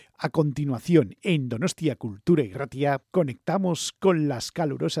A continuación, en Donostia Cultura y Ratia, conectamos con las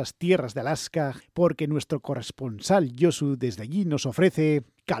calurosas tierras de Alaska porque nuestro corresponsal Josu desde allí nos ofrece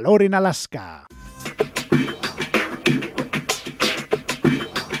Calor en Alaska.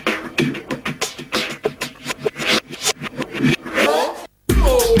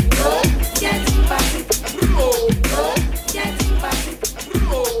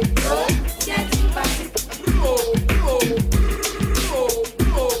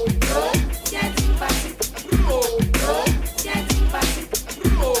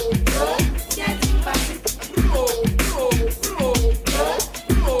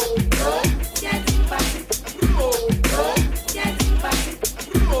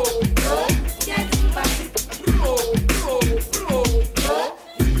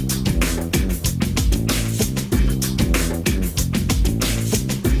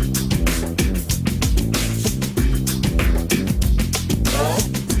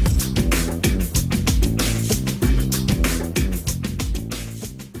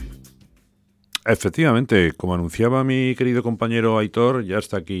 Efectivamente, como anunciaba mi querido compañero Aitor, ya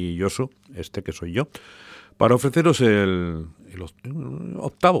está aquí Josu, que soy yo, para ofreceros el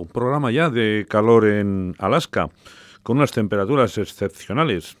octavo programa ya de Calor en Alaska, con unas temperaturas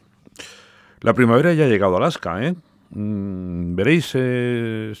excepcionales. La primavera ya ha llegado a Alaska, ¿eh? Veréis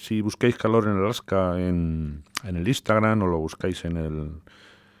si buscáis Calor en Alaska en el Instagram o lo buscáis en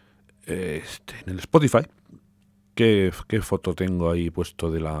el Spotify. ¿Qué foto tengo ahí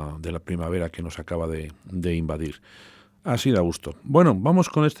puesto de la primavera que nos acaba de invadir? Así da gusto. Bueno, vamos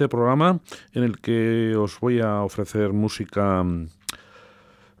con este programa en el que os voy a ofrecer música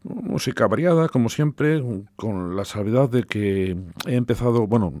variada, como siempre, con la salvedad de que he empezado,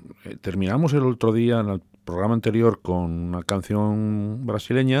 terminamos el otro día en el programa anterior con una canción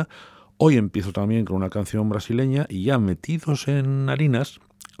brasileña, hoy empiezo también con una canción brasileña y ya metidos en harinas,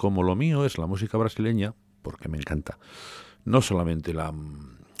 como lo mío es la música brasileña, porque me encanta, no solamente la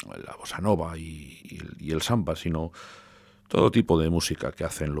bossa nova y el samba, sino todo tipo de música que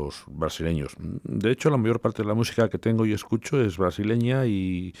hacen los brasileños. De hecho, la mayor parte de la música que tengo y escucho es brasileña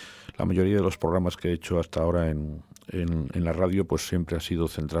y la mayoría de los programas que he hecho hasta ahora en la radio pues siempre han sido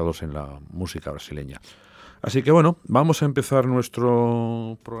centrados en la música brasileña. Así que bueno, vamos a empezar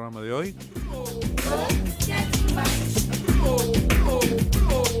nuestro programa de hoy.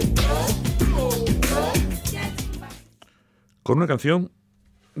 Con una canción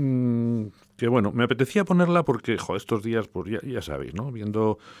que, me apetecía ponerla porque, estos días, pues ya sabéis, ¿no?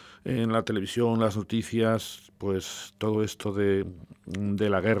 Viendo en la televisión las noticias, pues todo esto de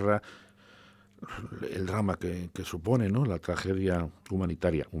la guerra, el drama que supone, ¿no? La tragedia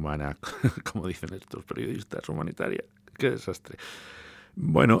humana, como dicen estos periodistas, humanitaria. ¡Qué desastre!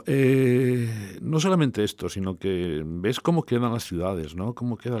 Bueno, no solamente esto, sino que ves cómo quedan las ciudades, ¿no?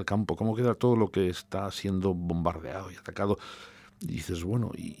 Cómo queda el campo, cómo queda todo lo que está siendo bombardeado y atacado. Y dices,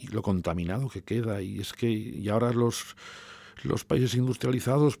 y lo contaminado que queda. Y es que y ahora los países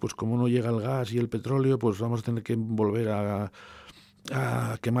industrializados, pues como no llega el gas y el petróleo, pues vamos a tener que volver a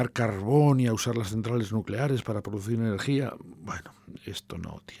quemar carbón y a usar las centrales nucleares para producir energía. Bueno, esto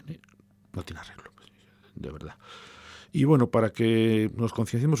no tiene arreglo, de verdad. Y para que nos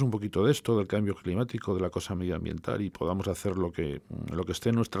concienciemos un poquito de esto, del cambio climático, de la cosa medioambiental y podamos hacer lo que esté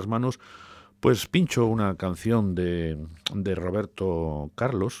en nuestras manos, pues pincho una canción de Roberto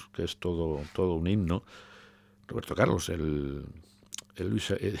Carlos, que es todo un himno. Roberto Carlos, el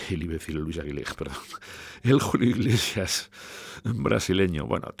Julio Iglesias brasileño,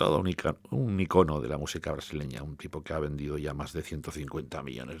 todo un icono de la música brasileña, un tipo que ha vendido ya más de 150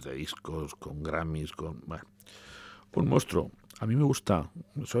 millones de discos, con Grammys, un monstruo. A mí me gusta,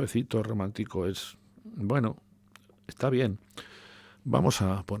 suavecito, romántico, está bien. Vamos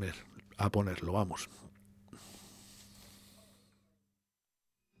a ponerlo, vamos.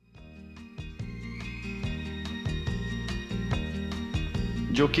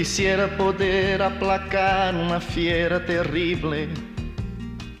 Yo quisiera poder aplacar una fiera terrible.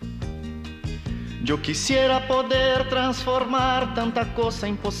 Yo quisiera poder transformar tanta cosa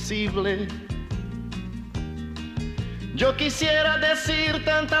imposible. Yo quisiera decir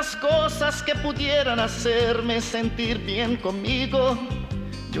tantas cosas que pudieran hacerme sentir bien conmigo.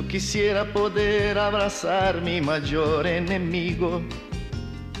 Yo quisiera poder abrazar mi mayor enemigo.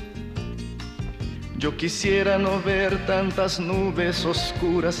 Yo quisiera no ver tantas nubes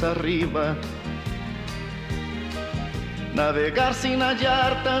oscuras arriba, navegar sin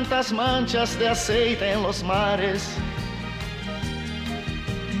hallar tantas manchas de aceite en los mares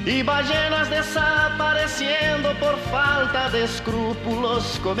y ballenas desapareciendo por falta de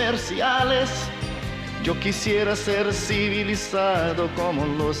escrúpulos comerciales. Yo quisiera ser civilizado como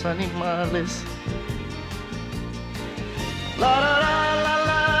los animales. La la la la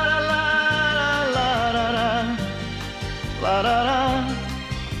la la la la la la la.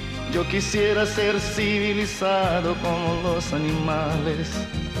 Yo quisiera ser civilizado como los animales.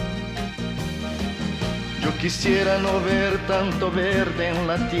 Yo quisiera no ver tanto verde en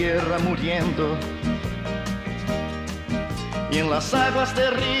la tierra muriendo, y en las aguas de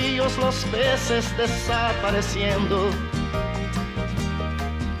ríos los peces desapareciendo.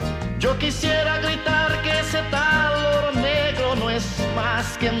 Yo quisiera gritar que ese tal oro negro no es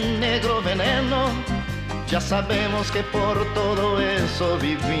más que un negro veneno. Ya sabemos que por todo eso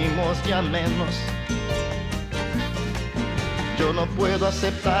vivimos ya menos. Yo no puedo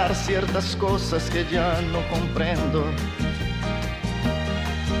aceptar ciertas cosas que ya no comprendo.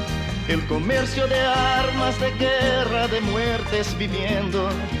 El comercio de armas, de guerra, de muertes viviendo.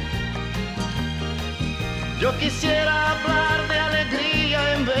 Yo quisiera hablar de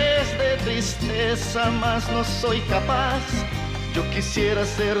alegría en vez de tristeza, mas no soy capaz. Yo quisiera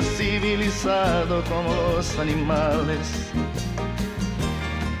ser civilizado como los animales.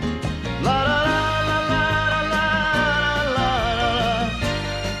 La la la la la la la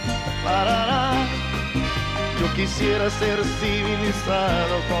la la la. Yo quisiera ser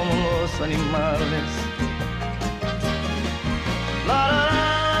civilizado como los animales. La la la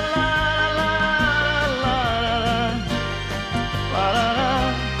la la la la la la.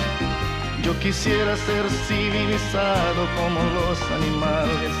 Yo quisiera ser civilizado como los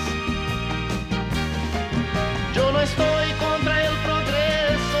animales. Yo no estoy contra el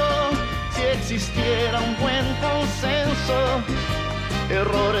progreso, si existiera un buen consenso.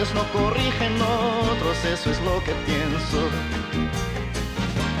 Errores no corrigen otros, eso es lo que pienso.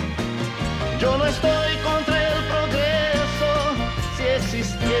 Yo no estoy contra el progreso, si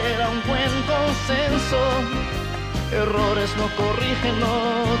existiera un buen consenso. Errores no corrigen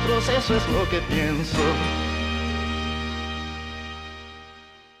otros, eso es lo que pienso.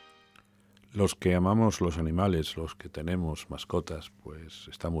 Los que amamos los animales, los que tenemos mascotas, pues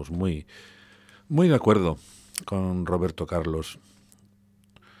estamos muy de acuerdo con Roberto Carlos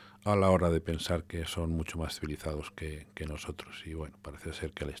a la hora de pensar que son mucho más civilizados que nosotros. Y bueno, parece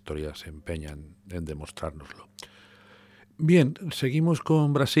ser que la historia se empeña en demostrárnoslo. Bien, seguimos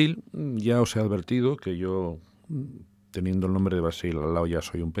con Brasil. Ya os he advertido que yo, teniendo el nombre de Brasil al lado, ya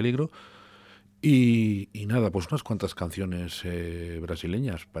soy un peligro. Y nada, pues unas cuantas canciones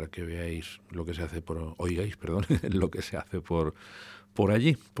brasileñas para que veáis lo que se hace oigáis, lo que se hace por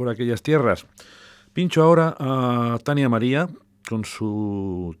allí, por aquellas tierras. Pincho ahora a Tania María con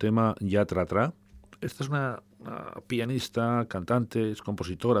su tema Ya Tra Tra. Esta es una pianista, cantante, es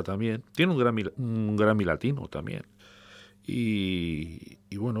compositora también. Tiene un Grammy latino también. Y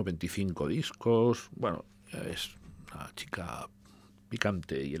bueno, 25 discos. Bueno, es una chica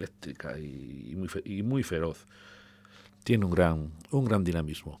picante y eléctrica y muy feroz. Tiene un gran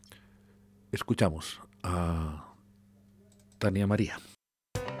dinamismo. Escuchamos a Tania María.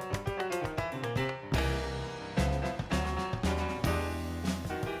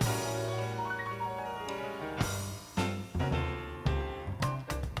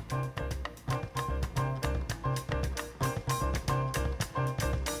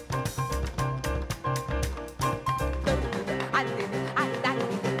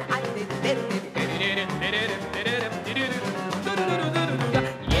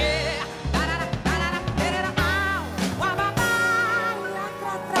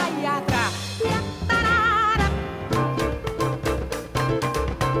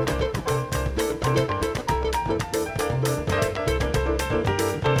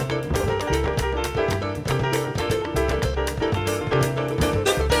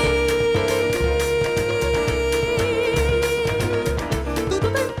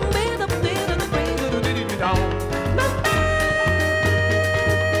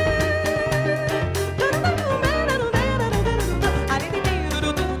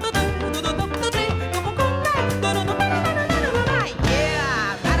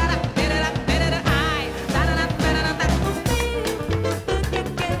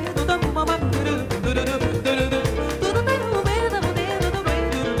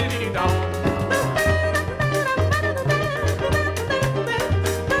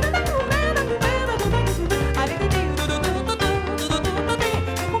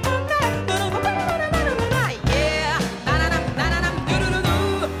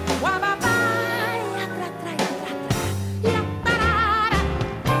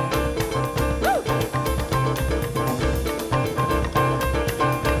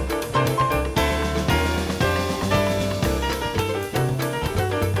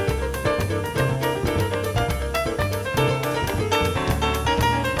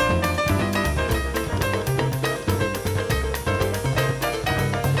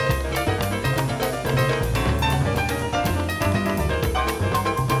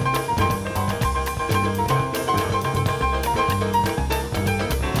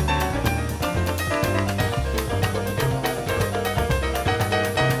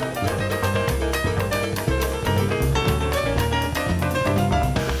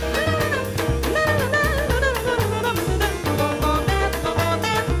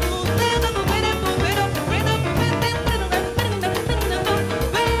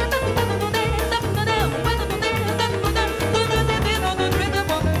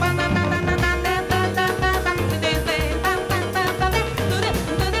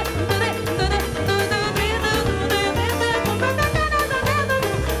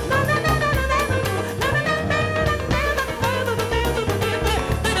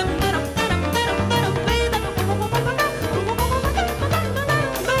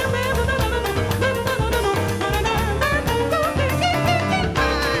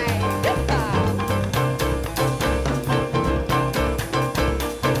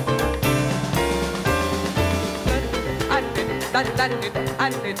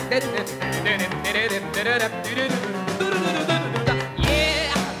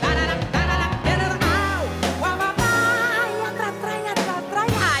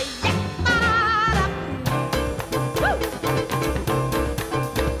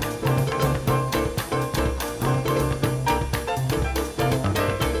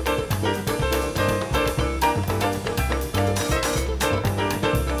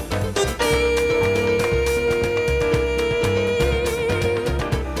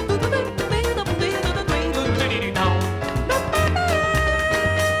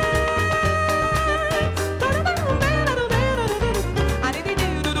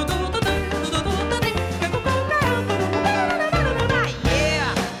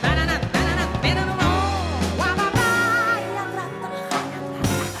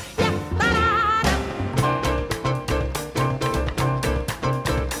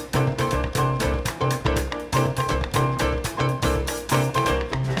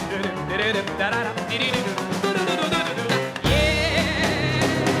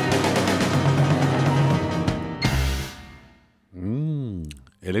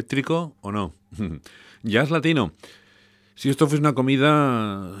 ¿Eléctrico o no? Jazz latino. Si esto fuese una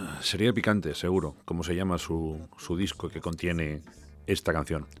comida, sería picante, seguro, como se llama su disco que contiene esta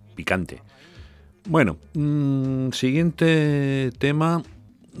canción, Picante. Bueno, siguiente tema,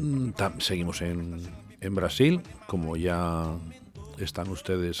 seguimos en Brasil, como ya están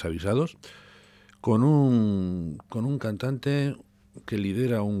ustedes avisados, con un cantante que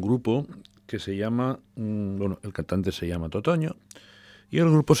lidera un grupo que se llama, el cantante se llama Totonho, y el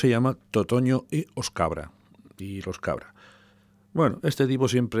grupo se llama Totonho y los Cabra. Bueno, este tipo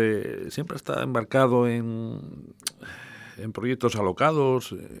siempre está embarcado en proyectos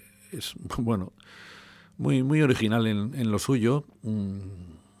alocados. Es, bueno, muy original en lo suyo.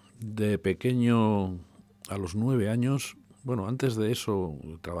 De pequeño, a los 9 años, bueno, antes de eso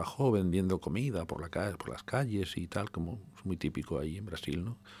trabajó vendiendo comida por las calles y tal, como es muy típico ahí en Brasil,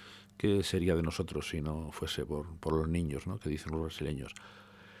 ¿no? ¿Qué sería de nosotros si no fuese por los niños, ¿no? Que dicen los brasileños.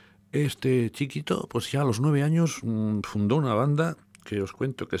 Este chiquito, pues ya a los 9 años fundó una banda que os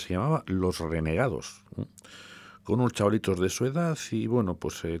cuento que se llamaba Los Renegados, con unos chavalitos de su edad y bueno,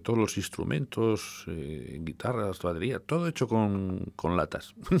 pues todos los instrumentos, guitarras, batería, todo hecho con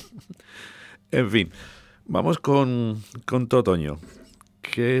latas. En fin, vamos con Totonho,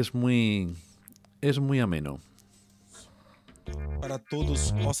 que es muy ameno. Para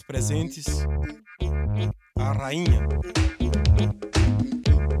todos os presentes, a rainha.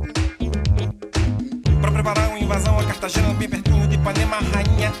 Para preparar uma invasão a Cartagena, bem pertinho de Ipanema, a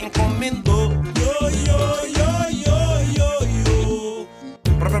rainha encomendou. Yo, yo, yo, yo, yo, yo.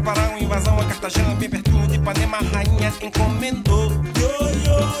 Para preparar uma invasão a Cartagena, bem pertinho de Ipanema, a rainha encomendou. Yo,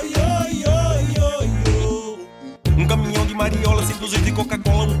 yo, yo, yo, yo, yo. Caminhão de mariola, 100 dúzias de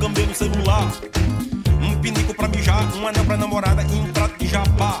Coca-Cola, câmbio no celular. Pinico pra mijar, anel pra namorada e prato de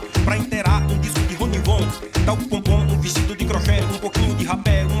jabá. Pra inteirar, disco de Ronivon. Dá pompom, vestido de crochê, pouquinho de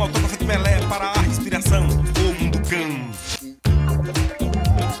rapé, autógrafo de Pelé para a respiração. O mundo cão.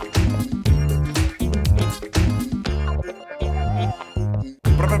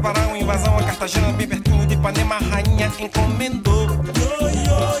 Pra preparar invasão a Cartagena, bem pertinho de Ipanema, a rainha encomendou. Yo,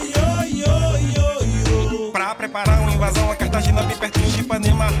 yo, yo, yo, yo, yo. Pra preparar invasão a Cartagena, bem pertinho de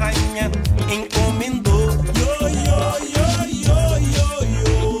Ipanema, a rainha encomendou. Yo, yo, yo, yo, yo,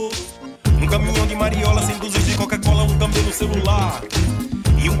 yo. Caminhão de mariola, 100 dúzias de Coca-Cola, câmbio no celular.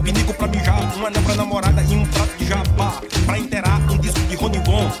 E pinico pra mijar, anel pra namorada e prato de jabá. Pra inteirar, disco de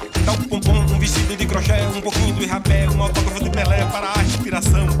Ronivon. Dá pompom, vestido de crochê, pouquinho de rapé, autógrafo de Pelé para a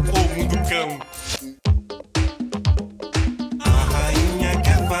respiração. O mundo cão. A rainha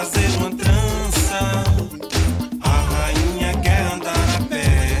quer fazer uma trança. A rainha quer andar a pé.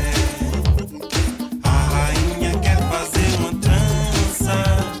 A rainha quer fazer uma trança.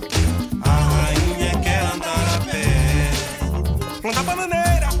 A rainha quer andar a pé. Planta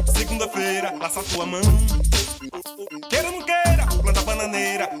bananeira, segunda-feira, laça tua mão. Queira ou não queira, planta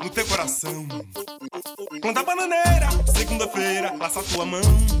bananeira no teu coração. Planta bananeira, segunda-feira, laça tua mão.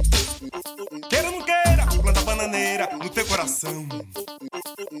 Queira ou não queira, planta bananeira no teu coração.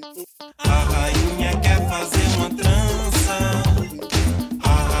 A rainha quer fazer uma trança.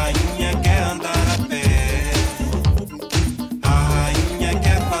 A rainha quer andar a pé. A rainha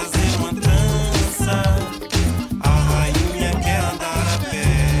quer fazer uma trança. A rainha quer andar a pé.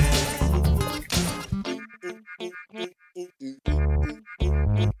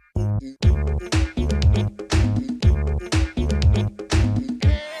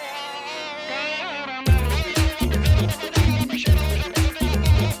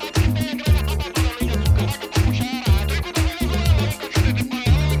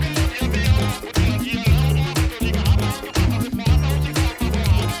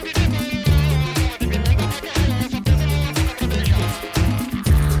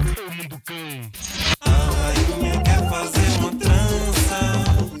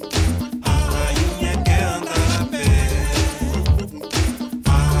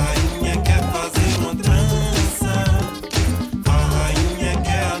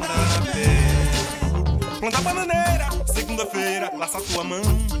 mão.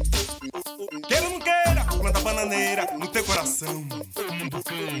 Queira ou não queira, planta bananeira no teu coração.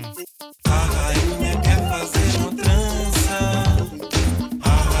 A rainha quer fazer uma trança,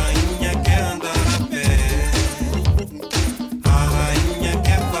 a rainha quer andar a pé. A rainha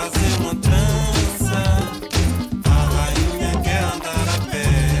quer fazer uma trança, a rainha quer andar a pé.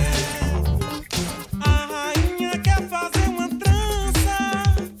 A rainha quer fazer uma trança,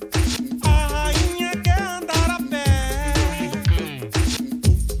 a rainha quer andar a pé.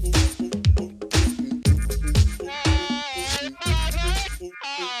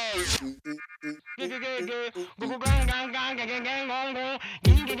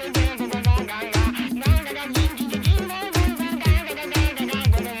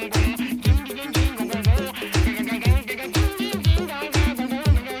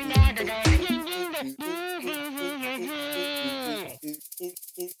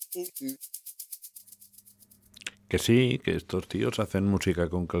 Que sí, que estos tíos hacen música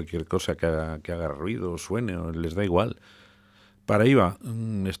con cualquier cosa que haga ruido, suene, o les da igual. Paraíba,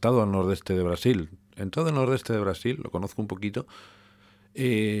 un estado al nordeste de Brasil. En todo el nordeste de Brasil, lo conozco un poquito,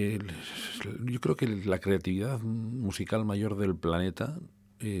 yo creo que la creatividad musical mayor del planeta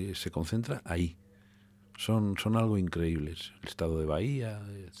se concentra ahí. Son algo increíbles. El estado de Bahía,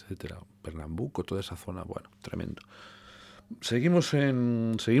 etcétera, Pernambuco, toda esa zona, bueno, tremendo. Seguimos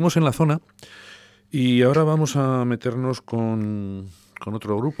en la zona y ahora vamos a meternos con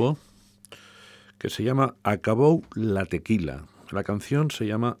otro grupo que se llama Acabou la Tequila. La canción se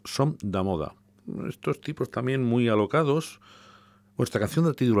llama Som da Moda. Estos tipos también muy alocados. Esta canción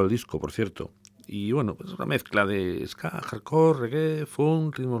da título al disco, por cierto. Y bueno, es una mezcla de ska, hardcore, reggae,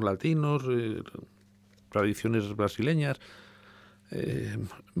 funk, ritmos latinos, tradiciones brasileñas.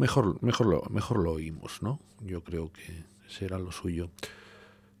 Mejor lo oímos, ¿no? Yo creo que será lo suyo.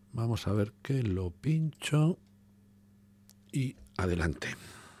 Vamos a ver que lo pincho y adelante.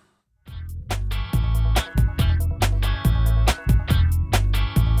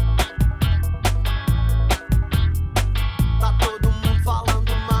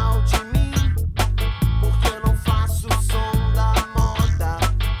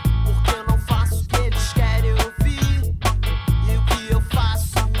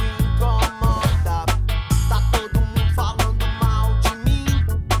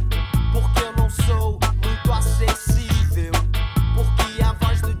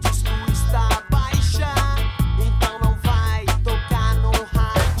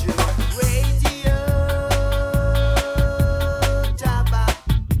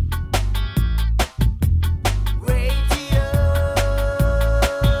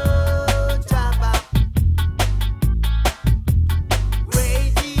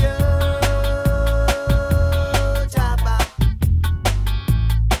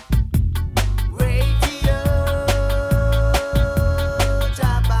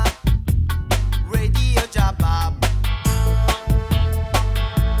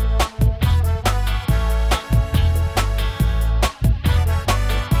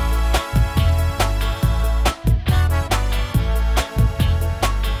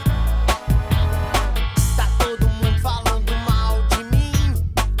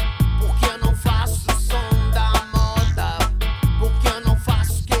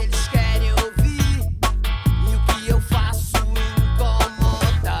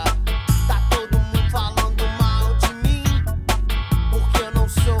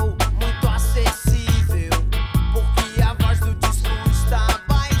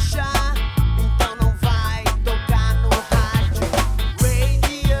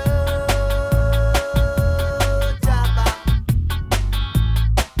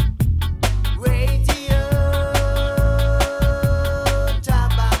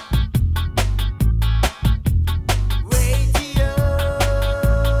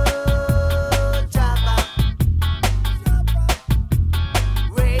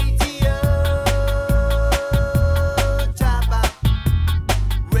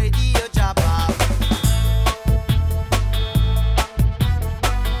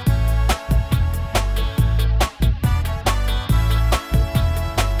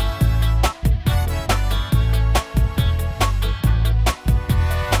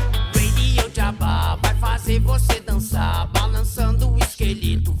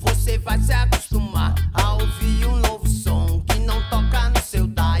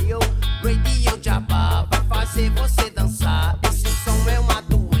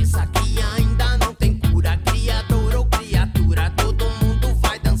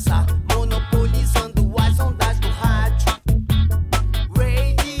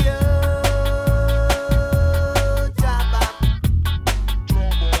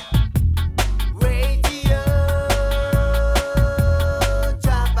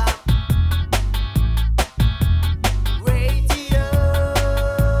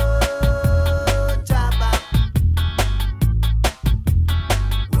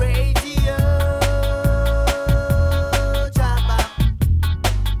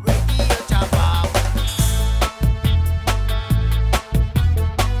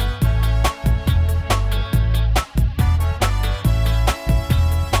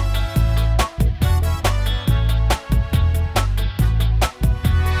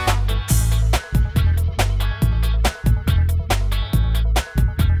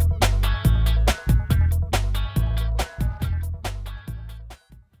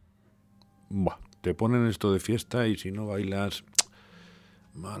 ponen esto de fiesta y si no bailas,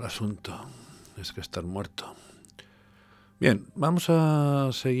 mal asunto, es que estás muerto. Bien, vamos a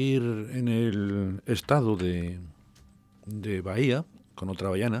seguir en el estado de Bahía, con otra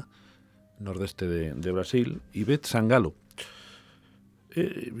baiana, nordeste de Brasil, Ivete Sangalo.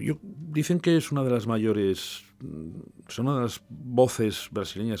 Dicen que es una de las mayores, son una de las voces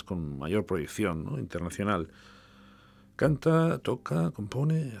brasileñas con mayor proyección, ¿no?, internacional. Canta, toca,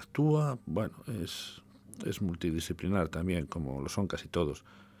 compone, actúa, bueno, es multidisciplinar también, como lo son casi todos.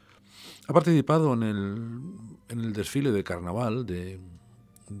 Ha participado en el desfile de carnaval de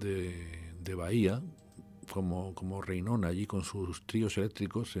Bahía, como reinona allí con sus tríos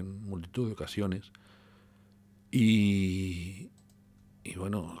eléctricos en multitud de ocasiones. Y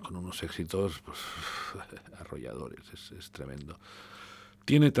bueno, con unos éxitos pues, arrolladores, es tremendo.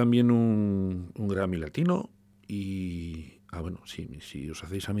 Tiene también un Grammy latino y, bueno, si os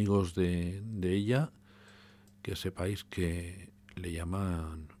hacéis amigos de ella, que sepáis que le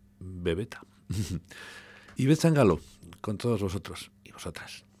llaman Bebeta. Ivete Sangalo, con todos vosotros y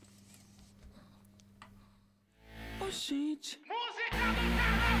vosotras. Ô, gente.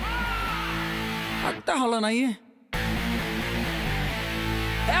 O que tá rolando aí?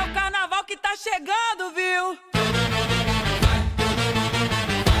 É o carnaval que tá chegando, viu?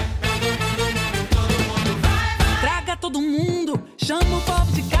 Traga todo mundo, chama o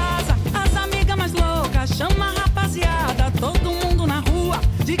povo de casa, as amigas mais loucas, chama a rapaziada, todo mundo na rua,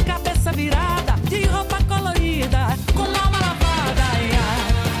 de cabeça virada, de roupa colorida, com alma lavada, ai,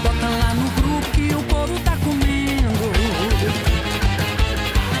 ai. Bota lá no grupo que o couro tá comendo,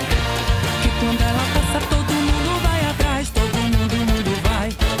 que quando ela passa todo mundo vai atrás, todo mundo vai,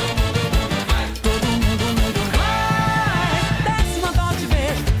 todo mundo vai. Desce uma dó de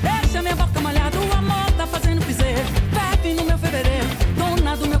vez, deixa minha boca molhada, o amor tá fazendo piseiro, bebe no meu fevereiro,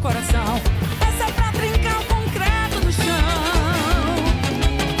 dona do meu coração. Essa é pra trincar o concreto do chão.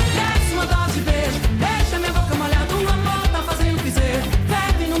 Desce uma dose de beijo, deixa minha boca molhada, o amor tá fazendo piseiro,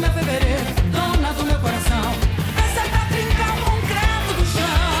 bebe no meu fevereiro, dona do meu coração. Essa é pra trincar o concreto do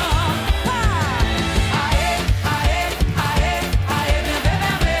chão. Aê, aê, aê, aê, vem ver,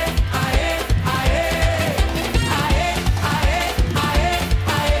 vem ver. Aê, aê, aê, aê, aê,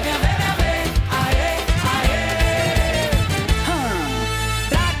 aê, vem ver, vem ver. Aê, aê.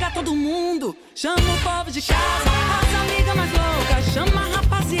 Traga todo mundo, chama o povo de casa, as amigas mais loucas, chama a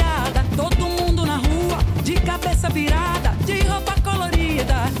rapaziada, todo mundo na rua, de cabeça virada, de roupa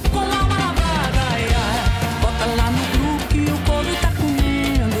colorida, com alma lavada, ai, ai. Bota lá no grupo que o couro tá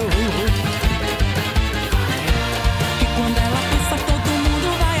comendo, que quando ela passa todo mundo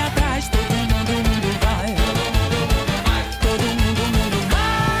vai atrás, todo mundo vai, todo mundo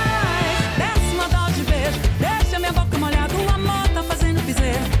vai. Desce uma dó de beijo, deixa minha boca molhada, o amor tá fazendo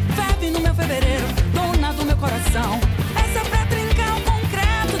piseiro, ferve no meu fevereiro, dona do meu coração. Essa é pra trincar o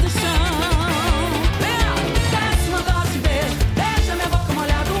concreto do chão. Desce uma dose de beijo, deixa minha boca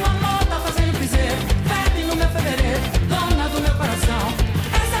molhada, o amor tá fazendo piseiro, ferve no meu fevereiro, dona do meu coração.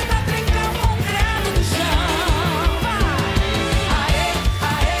 Essa é pra trincar o concreto do chão. Aê,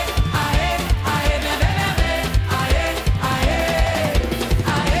 aê, aê, aê, vem ver, vem ver. Aê, aê,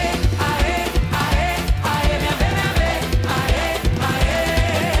 aê, aê, aê, aê, vem ver, vem ver. Aê, aê,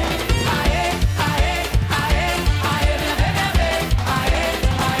 aê, aê, aê, aê, vem ver, vem ver. Aê,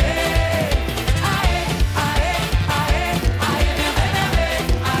 aê, aê, aê, aê, vem ver, vem ver.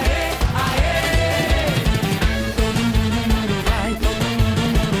 Aê, aê. Todo mundo vai, todo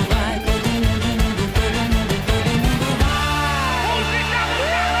mundo vai, todo mundo vai.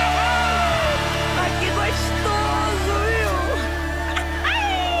 Ai, que gostoso, viu?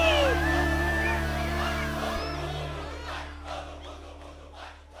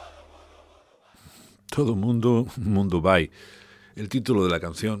 Todo mundo vai. El título de la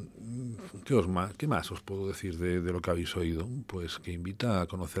canción, ¿qué más os puedo decir de lo que habéis oído? Pues que invita a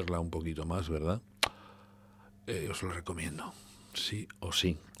conocerla un poquito más, ¿verdad? Os lo recomiendo, sí o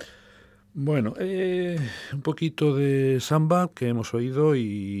sí. Bueno, un poquito de samba que hemos oído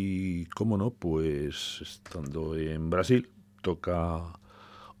y, cómo no, pues estando en Brasil, toca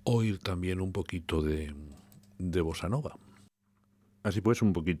oír también un poquito de bossa nova. Así pues,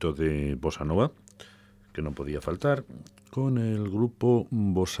 un poquito de bossa nova, que no podía faltar, con el grupo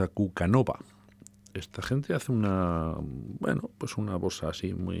Bossa Cucanova. Esta gente hace una bossa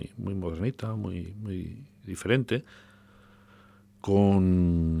así muy modernita, muy diferente,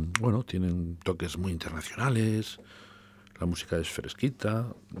 tienen toques muy internacionales, la música es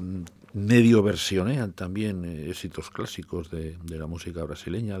fresquita, medio versionean también éxitos clásicos de la música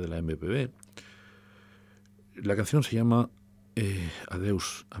brasileña, de la MPB. La canción se llama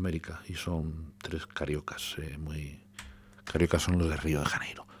Adeus América, y son 3 cariocas, cariocas son los de Río de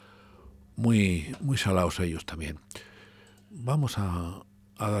Janeiro, muy salados ellos también. Vamos a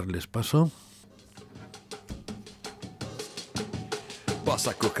darles paso.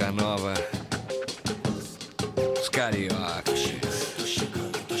 Bossa Cuca Nova, os cariocas.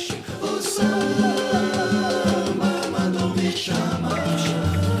 O samba mandou me chamar.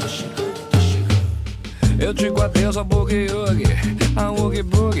 Eu digo adeus ao boogie-woogie, ao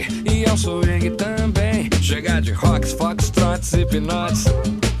oogie-boogie e ao swing também. Chegar de rocks, foxtrots e pinotes,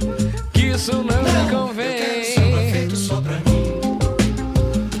 que isso não me convém. Eu quero samba feito só pra mim.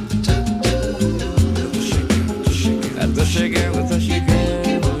 Tô chegando, tô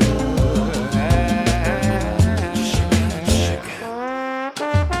chegando.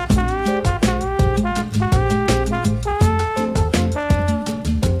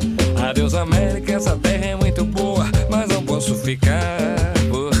 Adeus América, essa terra é muito boa, mas não posso ficar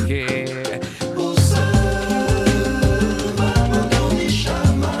porque O samba mandou me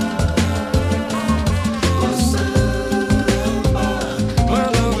chamar. O samba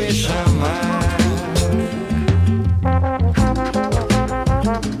mandou me chamar.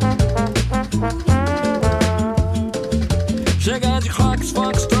 Chegar de rocks,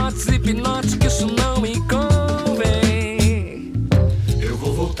 foxtrots e pinotes, que isso não me convém. eu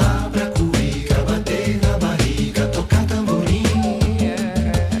vou voltar pra Cuica, bater na barriga, tocar tamborim.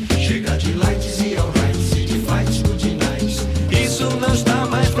 Chegar de lights e alrights e de fights good nights. Isso não está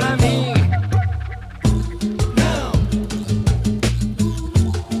mais pra mim. Não,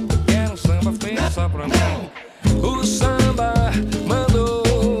 Quero um samba feito só pra mim. O samba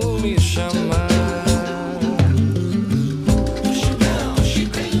mandou me chamar.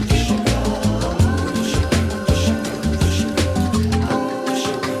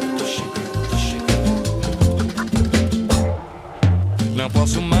 Não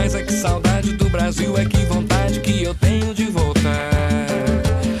posso mais, é que saudade do Brasil, é que vontade que eu tenho de voltar.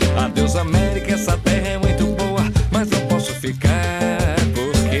 Adeus América, essa terra é muito boa, mas não posso ficar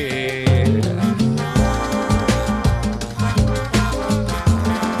porque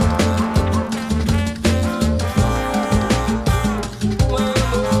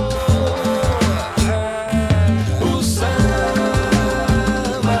o samba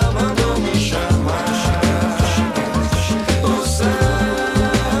mandou me chamar. O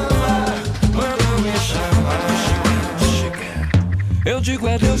samba mandou me chamar. Eu digo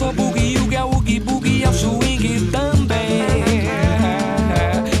adeus ao boogie-woogie, ao oogie-boogie, ao swing também.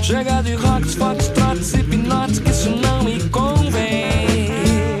 Chega de rocks, foxtrots e pinotes, que isso não me convém.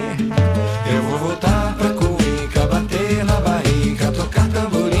 Eu vou voltar pra Cuica, bater na barriga, tocar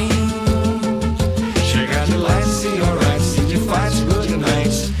tamborim. Chegar de lights e alrights e de fights good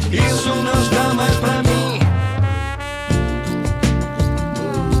nights. Isso não está mais pra mim.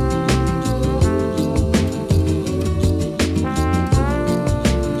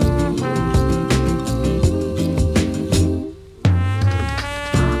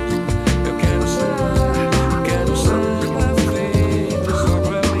 Eu quero samba feito só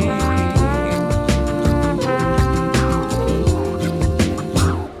pra mim.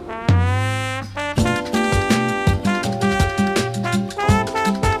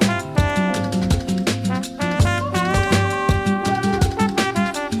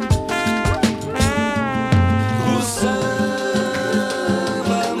 O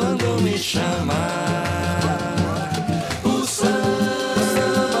samba mandou me chamar. O samba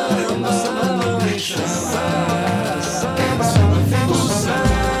mandou me chamar. O samba mandou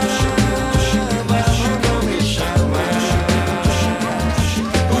me chamar.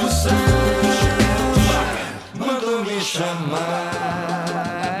 O samba mandou me chamar.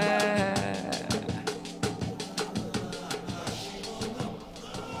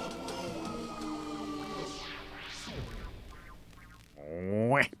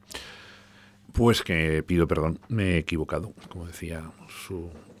 Pues que pido perdón, me he equivocado, como decía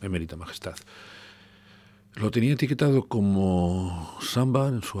su emérita majestad. Lo tenía etiquetado como samba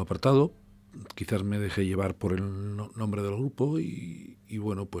en su apartado, quizás me dejé llevar por el nombre del grupo y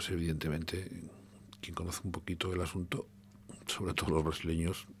bueno, pues evidentemente, quien conoce un poquito el asunto, sobre todo los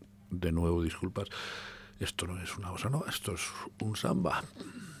brasileños, de nuevo disculpas, esto no es una bossa nova, esto es un samba.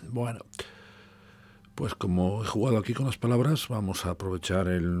 Bueno, pues como he jugado aquí con las palabras, vamos a aprovechar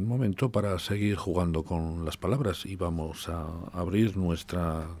el momento para seguir jugando con las palabras y vamos a abrir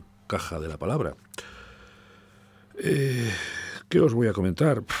nuestra caja de la palabra. ¿Qué os voy a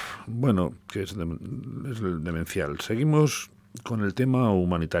comentar? Bueno, que es demencial. Seguimos con el tema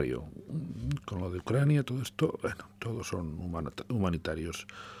humanitario. Con lo de Ucrania, todo esto, bueno, todos son humanitarios.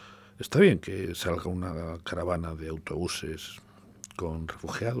 Está bien que salga una caravana de autobuses con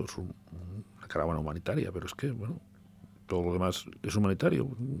refugiados, una caravana humanitaria, pero es que, bueno, todo lo demás es humanitario.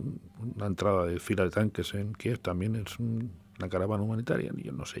 Una entrada de fila de tanques en Kiev también es una caravana humanitaria,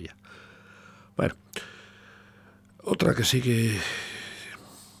 yo no sé ya. Bueno, otra que sigue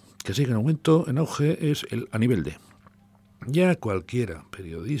en aumento, en auge, es el a nivel D. Ya cualquiera,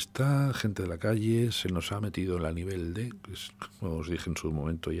 periodista, gente de la calle, se nos ha metido el a nivel D, que es, como os dije en su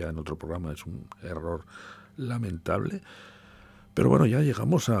momento ya en otro programa, es un error lamentable. Pero bueno, ya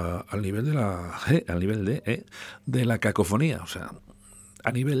llegamos al nivel de la cacofonía. O sea,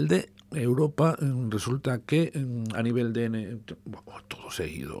 a nivel de Europa resulta que a nivel de todo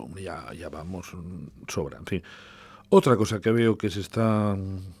seguido, ya vamos, sobra. En fin, otra cosa que veo que se está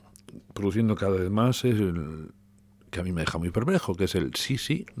produciendo cada vez más es que a mí me deja muy perplejo, que es el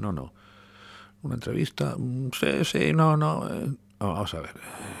sí, no. Una entrevista, sí, no. Vamos a ver,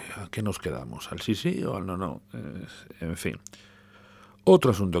 ¿a qué nos quedamos? ¿Al sí o al no? En fin.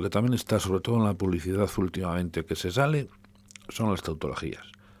 Otro asunto que también está, sobre todo en la publicidad últimamente que se sale, son las tautologías.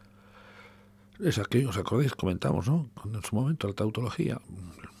 Esa que, ¿os acordáis? Comentamos, ¿no? En su momento, la tautología.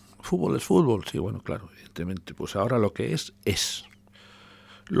 Fútbol es fútbol, sí, bueno, claro, evidentemente. Pues ahora lo que es.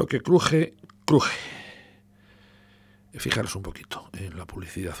 Lo que cruje. Fijaros un poquito en la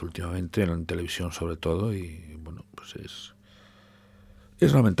publicidad últimamente, en televisión sobre todo, y bueno, pues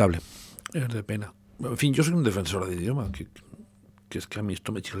es lamentable, es de pena. En fin, yo soy un defensor del idioma, que es que a mí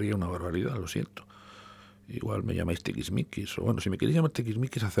esto me chirría una barbaridad, lo siento. Igual me llamáis tiquismiquis, o bueno, si me queréis llamar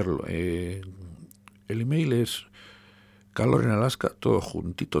tiquismiquis, hacerlo. El email es Calor en Alaska, todo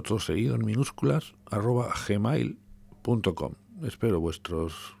juntito, todo seguido en minúsculas, @gmail.com. Espero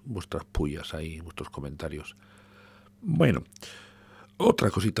vuestras pullas ahí, vuestros comentarios. Bueno, otra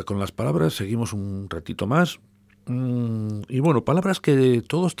cosita con las palabras, seguimos un ratito más. Y bueno, palabras que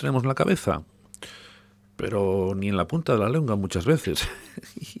todos tenemos en la cabeza, pero ni en la punta de la lengua muchas veces.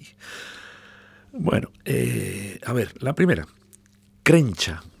 Bueno, a ver, la primera,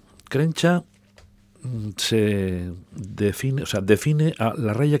 crencha. Crencha se define a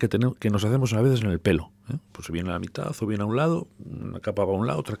la raya que nos hacemos a veces en el pelo. Pues viene a la mitad o viene a un lado, una capa para un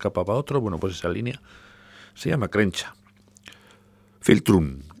lado, otra capa para otro. Bueno, pues esa línea se llama crencha.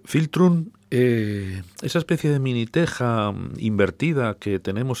 Filtrum, esa especie de mini teja invertida que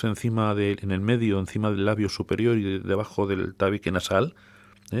tenemos en el medio, encima del labio superior y debajo del tabique nasal,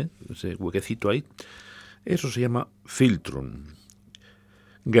 ese huequecito ahí, eso se llama filtrum.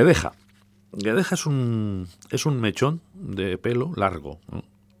 Guedeja es un mechón de pelo largo, ¿no?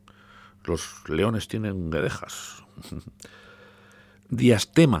 Los leones tienen guedejas.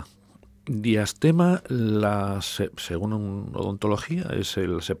 Diastema, según odontología, es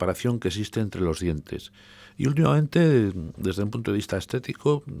la separación que existe entre los dientes. Y últimamente, desde un punto de vista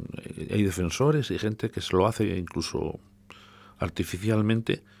estético, hay defensores y gente que se lo hace incluso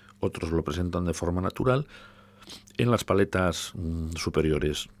artificialmente, otros lo presentan de forma natural, en las paletas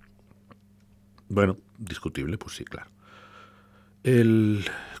superiores. Bueno, discutible, pues sí, claro. El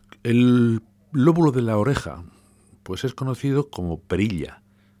lóbulo de la oreja, pues es conocido como perilla.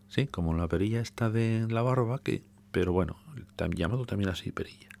 Sí, como la perilla está de la barba, pero bueno, llamado también así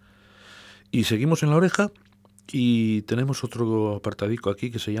perilla. Y seguimos en la oreja y tenemos otro apartadico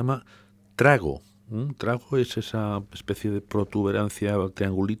aquí que se llama trago. Trago es esa especie de protuberancia,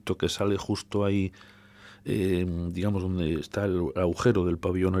 triangulito que sale justo ahí, digamos, donde está el agujero del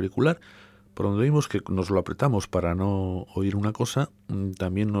pabellón auricular, por donde vimos que nos lo apretamos para no oír una cosa,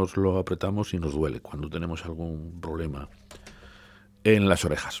 también nos lo apretamos y nos duele cuando tenemos algún problema en las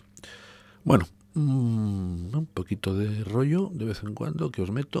orejas. Bueno, un poquito de rollo de vez en cuando que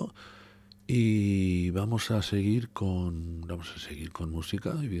os meto y vamos a seguir con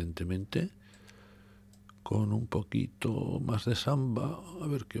música, evidentemente, con un poquito más de samba. A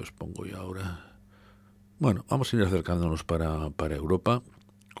ver qué os pongo yo ahora. Bueno, vamos a ir acercándonos para Europa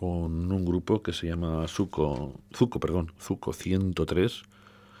con un grupo que se llama Zuko 103.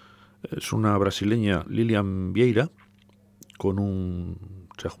 Es una brasileña, Lilian Vieira,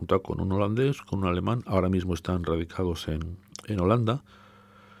 se ha juntado con un holandés, con un alemán. Ahora mismo están radicados en Holanda.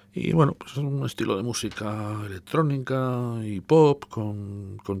 Y bueno, pues es un estilo de música electrónica y pop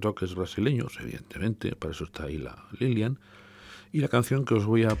con toques brasileños, evidentemente. Para eso está ahí la Lilian. Y la canción que os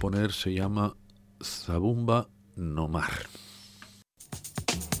voy a poner se llama Zabumba no Mar.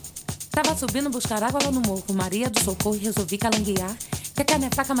 Tava subindo buscar água lá no morro, Maria do Socorro, e resolvi calanguear. Que a carne é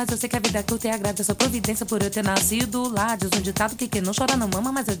fraca, mas eu sei que a vida é curta e agradeço a providência por eu ter nascido lá. Diz um ditado que quem não chora não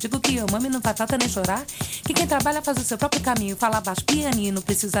mama, mas eu digo que eu mamo e não faz falta nem chorar. Que quem trabalha faz o seu próprio caminho, fala baixo pianinho, não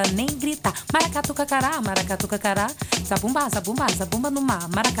precisa nem gritar. Maracatu cacará, zabumba, zabumba, zabumba no mar.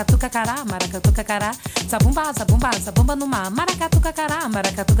 Maracatu cacará, zabumba, zabumba, zabumba no mar. Maracatu cacará,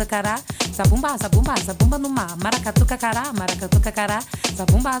 zabumba, zabumba, zabumba no mar. Maracatu cacará,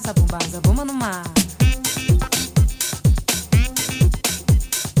 zabumba, zabumba, zabumba no mar.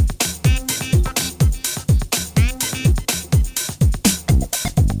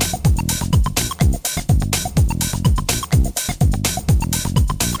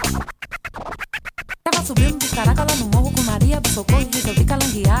 Subindo dos caracas lá no morro com Maria do Socorro e resolvi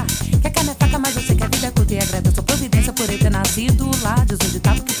calanguear. Que a carne é fraca, mas eu sei que a vida é curta e agradeço a providência por eu ter nascido lá. Diz um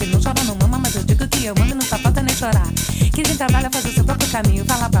ditado que quem não chora não mama, mas eu digo que eu mamo e não faz falta nem chorar. Que quem trabalha faz o seu próprio caminho,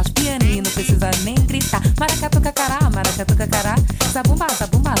 fala baixo pianinho, não precisa nem gritar. Maracatu cacará, zabumba,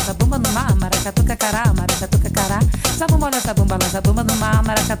 zabumba, zabumba no mar. Maracatu cacará, zabumba, olha zabumba, zabumba no mar.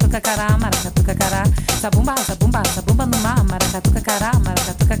 Maracatu cacará, zabumba, zabumba, zabumba no mar. Maracatu cacará,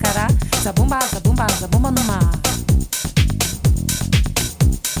 zabumba, zabumba, zabumba no mar.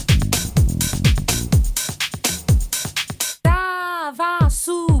 Tava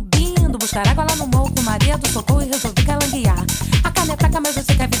subindo, buscar água lá no morro com Maria do Socorro e resolvi calanguear. A carne é fraca, mas eu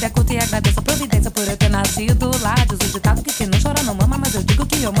sei que a vida é curta e agradeço a providência por eu ter nascido lá. Diz o ditado que quem não chora não mama, mas eu digo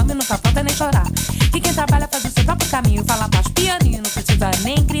que eu mamo e não faz falta nem chorar. Que quem trabalha faz o seu próprio caminho, fala baixo pianinho, não precisa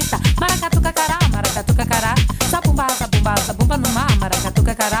nem gritar. Maracatu cacará, zabumba, zabumba, zabumba no mar. Maracatu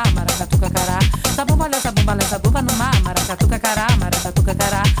cacará, zabumba, olha zabumba no mar. Maracatu cacará,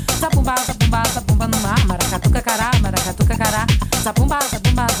 zabumba, zabumba, zabumba no mar. Maracatu cacará, zabumba,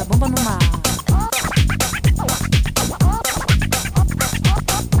 zabumba, zabumba no mar.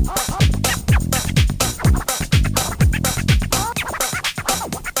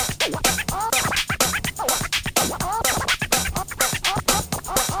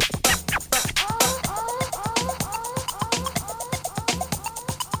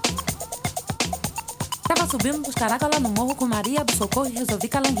 Subindo dos caracas lá no morro com Maria do Socorro e resolvi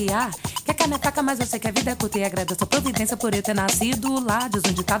calanguear. Que a carne é fraca, mas eu sei que a vida é curta e agradeço a providência por eu ter nascido lá. Diz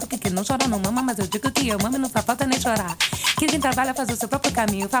um ditado que quem não chora não mama, mas eu digo que eu mamo e não faz falta nem chorar. Que quem trabalha faz o seu próprio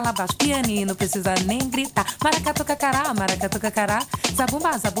caminho, fala baixo pianinho, não precisa nem gritar. Maracatu cacará,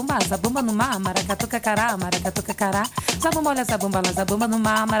 zabumba, zabumba, zabumba no mar. Maracatu cacará, zabumba, olha zabumba no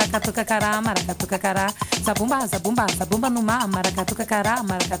mar. Maracatu cacará, zabumba, zabumba, zabumba no mar. Maracatu cacará,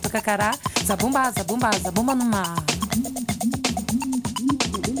 zabumba, zabumba, zabumba no mar.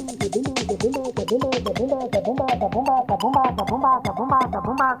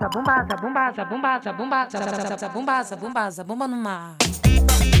 Zabumba no mar.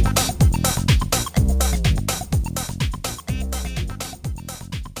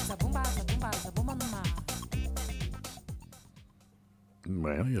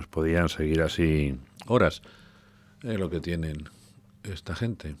 Bueno, ellos podían seguir así horas. Es lo que tienen esta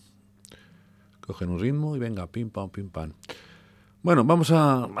gente. Cogen un ritmo y venga, pim pam, pim pam. Bueno, vamos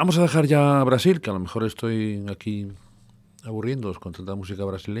a dejar ya Brasil, que a lo mejor estoy aquí aburriéndoos con tanta música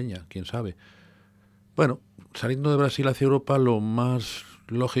brasileña, quién sabe. Bueno, saliendo de Brasil hacia Europa, lo más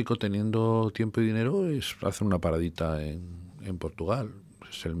lógico, teniendo tiempo y dinero, es hacer una paradita en Portugal.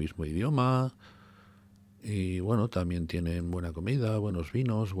 Es el mismo idioma y, bueno, también tienen buena comida, buenos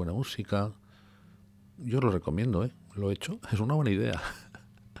vinos, buena música. Yo lo recomiendo, lo he hecho, es una buena idea.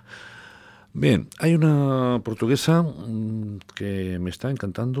 Bien, hay una portuguesa que me está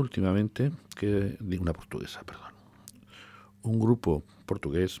encantando últimamente, un grupo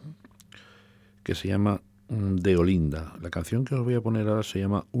portugués que se llama De Olinda. La canción que os voy a poner ahora se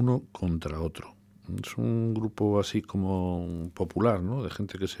llama Uno contra Otro. Es un grupo así como popular, ¿no? De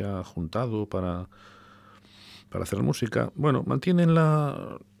gente que se ha juntado para hacer música. Bueno, mantienen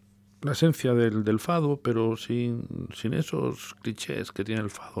la esencia del fado, pero sin esos clichés que tiene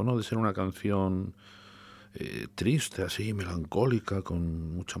el fado, ¿no? De ser una canción triste, así, melancólica,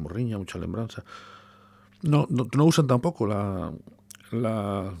 con mucha morriña, mucha lembranza. No usan tampoco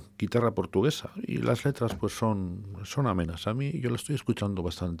la guitarra portuguesa y las letras pues son amenas. A mí yo la estoy escuchando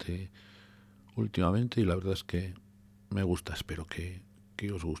bastante últimamente y la verdad es que me gusta. Espero que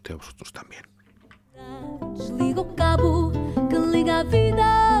os guste a vosotros también. Desliga o cabo que liga a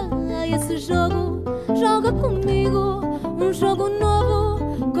vida a esse jogo. Joga comigo um jogo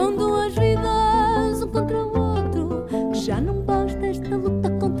novo com duas vidas, um contra o outro. Que já não basta esta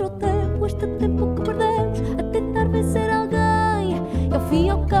luta contra o tempo, este tempo que perdemos a tentar vencer alguém. E ao fim e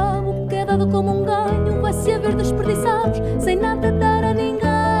ao cabo, o que é dado como um ganho vai se haver desperdiçados sem nada dar a ninguém.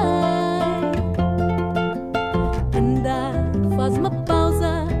 Andar faz uma paz.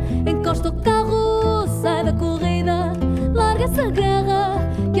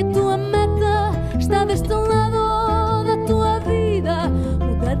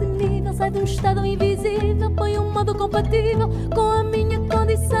 de um estado invisível, põe um modo compatível com a minha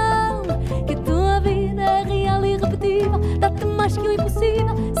condição. Que a tua vida é real e irrepetível, dá-te mais que o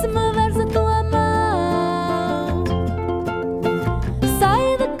impossível se me deres a tua mão.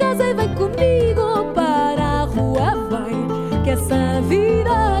 Sai de casa e vem comigo para a rua, vai, que essa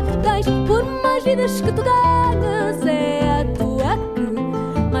vida que tens, por mais vidas que tu ganhas, é a tua que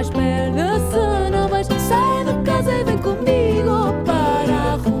mais perdes se não vais. Sai de casa e vem comigo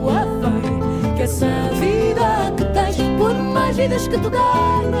para a rua, vai, que essa vida que tens, por mais vidas que tu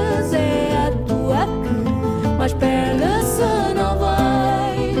ganhas, é a tua que mais perdes se não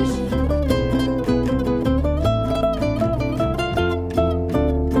vais.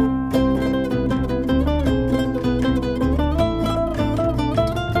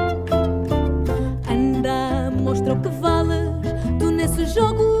 Anda, mostra o que vales, tu nesse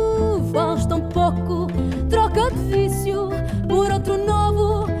jogo vales tão pouco. Troca de vício por outro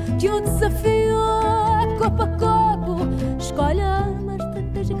novo, que o desafio é corpo a corpo. Escolhe uma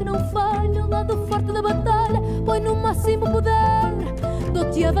estratégia que não falha, o lado forte da batalha, põe no máximo poder.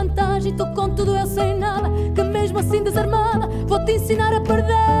 Dou-te a vantagem, tu com tudo eu sem nada, que mesmo assim desarmada vou-te ensinar a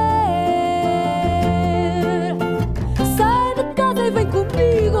perder. Sai de casa e vem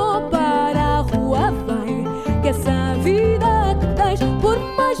comigo para a rua, vai, que essa vida que tens, por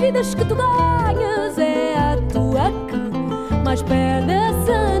mais vidas que tu ganhas, é a tua que mais perdes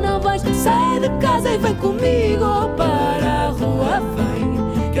se não vais. Sai de casa e vem comigo para a rua,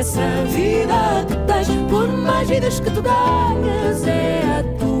 vai, que essa vida que tens, por mais vidas que tu ganhas, é a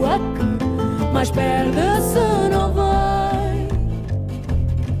tua que mais perdes se não vais.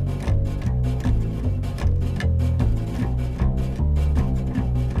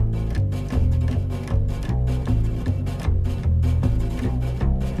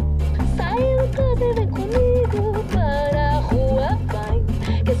 Sai de casa e vem comigo para a rua, vai,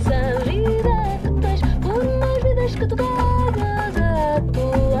 que essa vida que tens, por mais vidas que tu ganhas, é a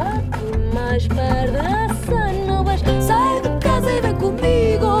tua que mais perdes se não vais. Sai de casa e vem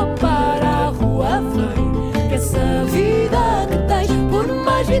comigo para a rua, vai, que essa vida que tens, por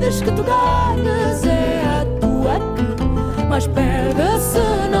mais vidas que tu ganhas, é a tua que mais perdes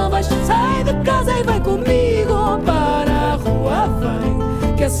se não vais. Sai de casa e vem comigo para a rua,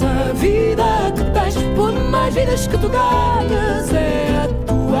 vai, que essa vida que tens, por mais vidas que tu ganhas, é a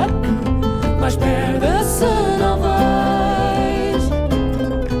tua que mais perdes se não vais.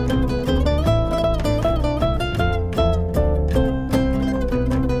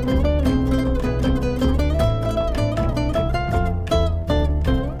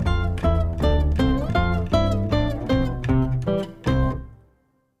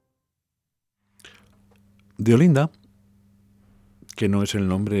 De Olinda, que no es el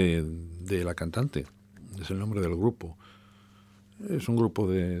nombre de la cantante, es el nombre del grupo. Es un grupo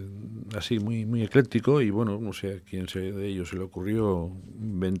así muy ecléctico y bueno, no sé a quién de ellos se le ocurrió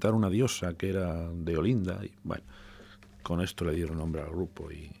inventar una diosa que era de Olinda y bueno, con esto le dieron nombre al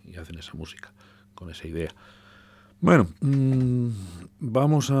grupo y hacen esa música, con esa idea. Bueno,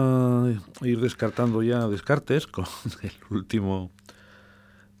 vamos a ir descartando ya descartes con el último,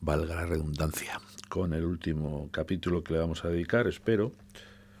 valga la redundancia, con el último capítulo que le vamos a dedicar, espero,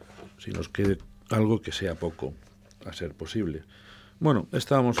 si nos quede algo que sea poco, a ser posible. Bueno,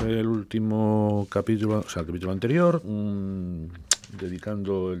 estábamos en el último capítulo, o sea, el capítulo anterior,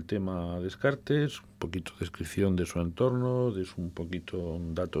 dedicando el tema a Descartes, un poquito de descripción de su entorno, de un poquito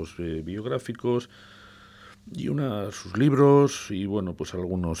datos biográficos y sus libros y bueno, pues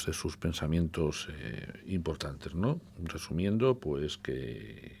algunos de sus pensamientos importantes, ¿no? Resumiendo, pues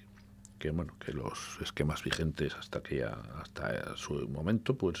que los esquemas vigentes hasta su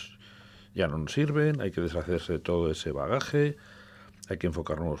momento, pues ya no nos sirven, hay que deshacerse de todo ese bagaje, hay que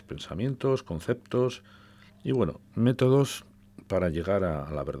enfocar nuevos pensamientos, conceptos y bueno, métodos para llegar a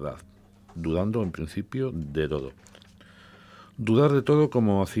la verdad, dudando en principio de todo. Dudar de todo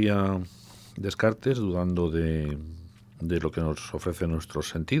como hacía Descartes, dudando de lo que nos ofrecen nuestros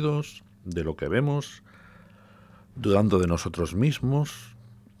sentidos, de lo que vemos, dudando de nosotros mismos,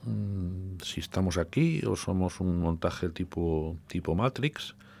 si estamos aquí o somos un montaje tipo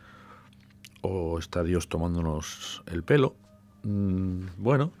Matrix o está Dios tomándonos el pelo.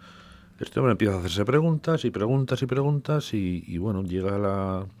 Bueno, este hombre empieza a hacerse preguntas y bueno, llega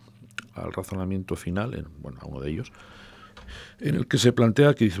al razonamiento final, a uno de ellos, en el que se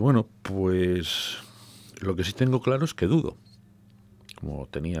plantea que dice, bueno, pues lo que sí tengo claro es que dudo. Como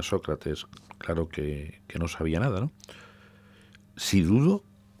tenía Sócrates claro que no sabía nada, ¿no? Si dudo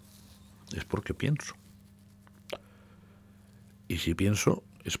es porque pienso. Y si pienso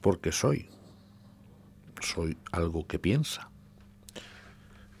es porque soy algo que piensa.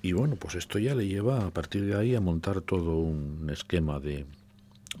 Y bueno, pues esto ya le lleva a partir de ahí a montar todo un esquema de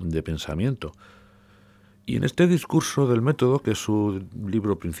pensamiento. Y en este discurso del método, que es su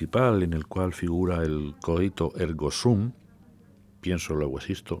libro principal, en el cual figura el cogito ergo sum, pienso luego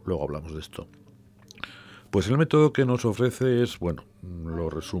existo, luego hablamos de esto, pues el método que nos ofrece es, bueno, lo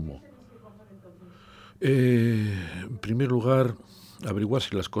resumo. En primer lugar, averiguar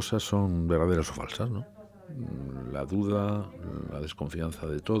si las cosas son verdaderas o falsas, ¿no? La duda, la desconfianza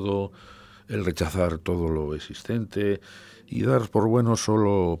de todo, el rechazar todo lo existente y dar por bueno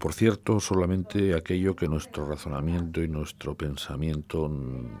por cierto, solamente aquello que nuestro razonamiento y nuestro pensamiento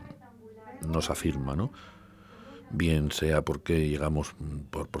nos afirma, ¿no? Bien sea porque llegamos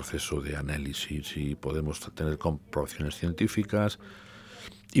por proceso de análisis y podemos tener comprobaciones científicas,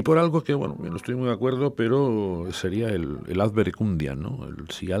 y por algo que, bueno, no estoy muy de acuerdo, pero sería el ad verecundiam, ¿no?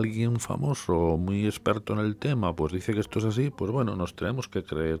 Si alguien famoso, muy experto en el tema, pues dice que esto es así, pues bueno, nos tenemos que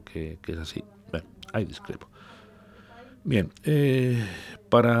creer que es así. Bueno, ahí discrepo. Bien,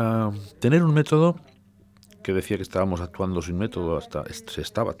 para tener un método, que decía que estábamos actuando sin método, se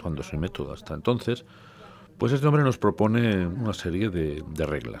estaba actuando sin método hasta entonces, pues este hombre nos propone una serie de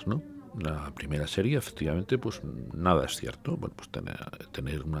reglas, ¿no? La primera serie, efectivamente, pues nada es cierto. Bueno, pues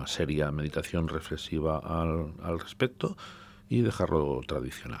tener una seria meditación reflexiva al respecto y dejarlo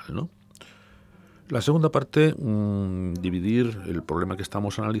tradicional, ¿no? La segunda parte, dividir el problema que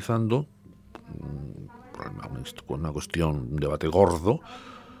estamos analizando, una cuestión, un debate gordo,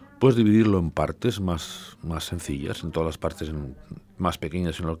 pues dividirlo en partes más sencillas, en todas las partes más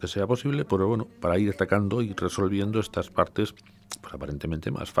pequeñas en lo que sea posible, pero bueno, para ir atacando y resolviendo estas partes pues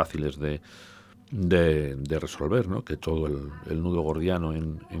aparentemente más fáciles de resolver, ¿no? Que todo el nudo gordiano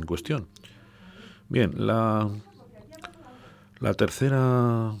en cuestión. Bien, la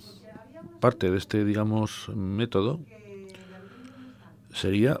tercera parte de este, digamos, método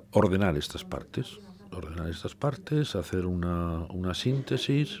sería ordenar estas partes, hacer una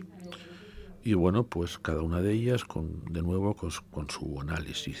síntesis y bueno, pues cada una de ellas con su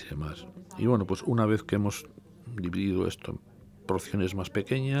análisis y demás. Y bueno, pues una vez que hemos dividido esto en porciones más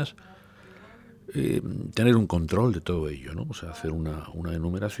pequeñas, tener un control de todo ello, ¿no? O sea, hacer una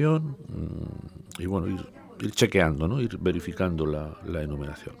enumeración y bueno, ir chequeando, ¿no? Ir verificando la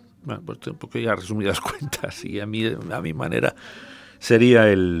enumeración. Bueno, pues un poco ya resumidas cuentas y a mi manera sería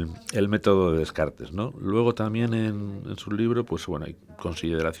el método de Descartes, ¿no? Luego también en su libro, pues bueno, hay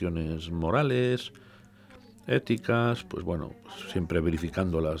consideraciones morales, éticas, pues bueno, pues siempre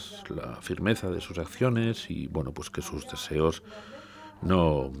verificando la firmeza de sus acciones y bueno, pues que sus deseos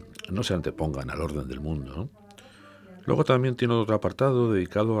no se antepongan al orden del mundo, ¿no? Luego también tiene otro apartado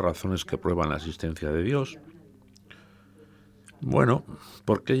dedicado a razones que prueban la existencia de Dios. Bueno,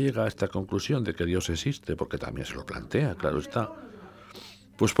 ¿por qué llega a esta conclusión de que Dios existe? Porque también se lo plantea, claro está.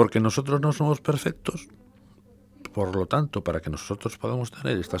 Pues porque nosotros no somos perfectos. Por lo tanto, para que nosotros podamos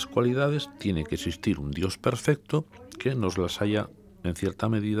tener estas cualidades, tiene que existir un Dios perfecto que nos las haya, en cierta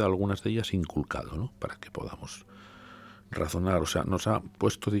medida, algunas de ellas inculcado, ¿no? Para que podamos razonar, o sea, nos ha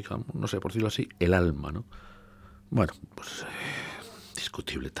puesto, digamos, no sé, por decirlo así, el alma, ¿no? Bueno, pues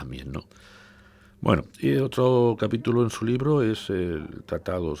discutible también, ¿no? Bueno, y otro capítulo en su libro es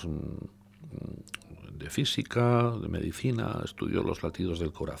tratados de física, de medicina, estudió los latidos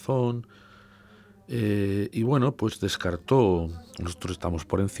del corazón, y bueno, pues descartó, nosotros estamos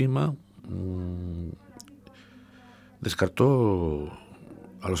por encima, descartó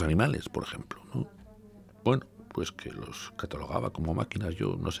a los animales, por ejemplo, ¿no? Bueno, pues que los catalogaba como máquinas.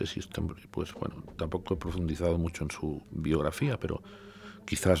 Yo no sé si esto, pues bueno, tampoco he profundizado mucho en su biografía, pero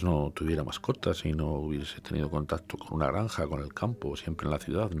quizás no tuviera mascotas y no hubiese tenido contacto con una granja, con el campo, siempre en la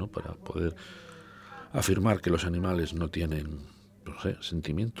ciudad, ¿no? Para poder afirmar que los animales no tienen, no sé,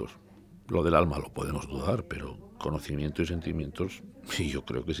 sentimientos. Lo del alma lo podemos dudar, pero conocimiento y sentimientos, sí, yo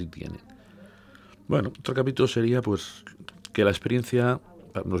creo que sí tienen. Bueno, otro capítulo sería, pues, que la experiencia,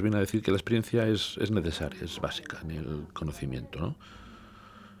 nos viene a decir que la experiencia es necesaria, es básica en el conocimiento, ¿no?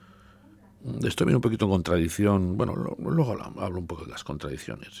 Esto viene un poquito en contradicción, bueno, luego hablo un poco de las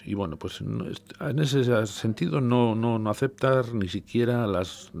contradicciones. Y bueno, pues en ese sentido no aceptar ni siquiera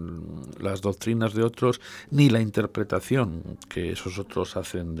las doctrinas de otros, ni la interpretación que esos otros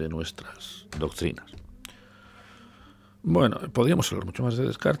hacen de nuestras doctrinas. Bueno, podríamos hablar mucho más de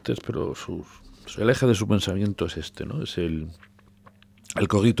Descartes, pero el eje de su pensamiento es este, ¿no? Es el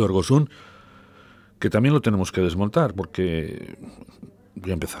cogito ergo sum, que también lo tenemos que desmontar, porque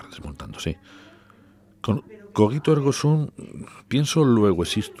voy a empezar desmontando, sí. Con cogito ergo sum, pienso, luego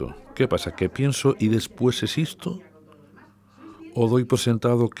existo. ¿Qué pasa? ¿Que pienso y después existo? ¿O doy por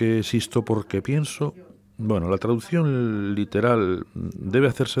sentado que existo porque pienso? Bueno, la traducción literal debe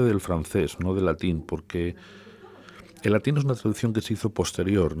hacerse del francés, no del latín, porque el latín es una traducción que se hizo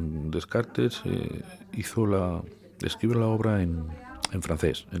posterior. Descartes escribe la obra en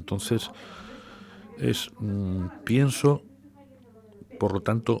francés. Entonces es pienso, por lo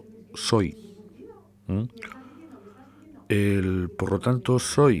tanto soy. Por lo tanto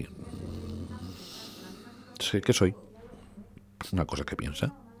soy. Sé que soy. Una cosa que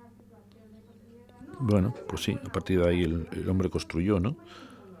piensa. Bueno, pues sí, a partir de ahí el hombre construyó, ¿no?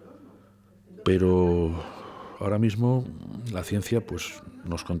 Pero ahora mismo la ciencia pues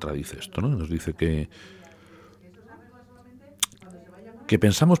nos contradice esto, ¿no? Nos dice que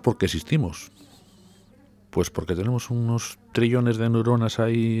pensamos porque existimos. Pues porque tenemos unos trillones de neuronas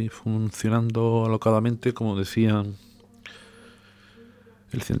ahí funcionando alocadamente, como decía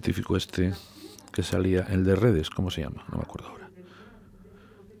el científico este que salía, el de redes, ¿cómo se llama? No me acuerdo ahora.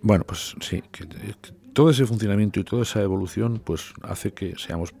 Bueno, pues sí, que todo ese funcionamiento y toda esa evolución pues hace que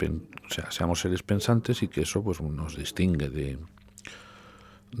seamos seres pensantes y que eso pues nos distingue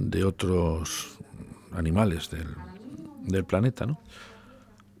de otros animales del planeta, ¿no?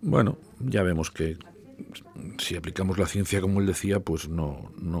 Bueno, ya vemos que si aplicamos la ciencia como él decía, pues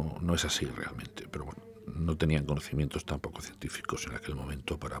no es así realmente, pero bueno, no tenían conocimientos tampoco científicos en aquel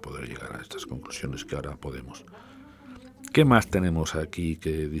momento para poder llegar a estas conclusiones que ahora podemos. ¿Qué más tenemos aquí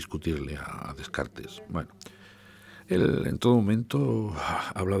que discutirle a Descartes? Bueno, él en todo momento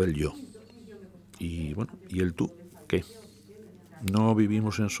habla del yo. Y bueno, ¿y el tú? ¿Qué? ¿No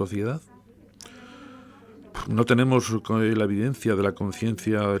vivimos en sociedad? ¿No tenemos la evidencia de la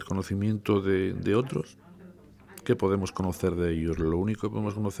conciencia, del conocimiento de otros? ¿Qué podemos conocer de ellos? Lo único que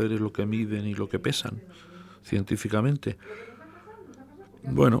podemos conocer es lo que miden y lo que pesan científicamente.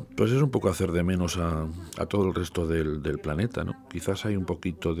 Bueno, pues es un poco hacer de menos a todo el resto del planeta, ¿no? Quizás hay un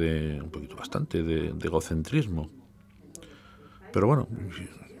poquito bastante de egocentrismo. Pero bueno,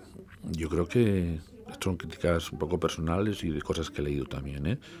 yo creo que esto son críticas un poco personales y de cosas que he leído también,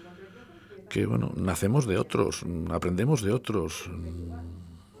 ¿eh? Que bueno, nacemos de otros, aprendemos de otros,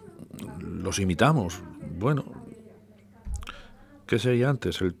 los imitamos. Bueno, ¿qué sería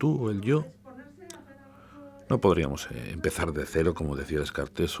antes, el tú o el yo? No podríamos empezar de cero, como decía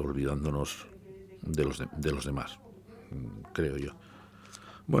Descartes, olvidándonos de los demás, creo yo.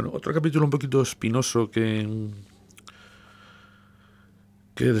 Bueno, otro capítulo un poquito espinoso que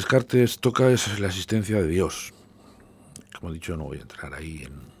Descartes toca es la existencia de Dios. Como he dicho, no voy a entrar ahí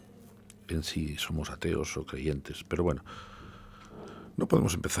en si somos ateos o creyentes, pero bueno, no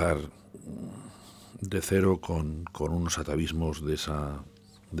podemos empezar de cero con unos atavismos de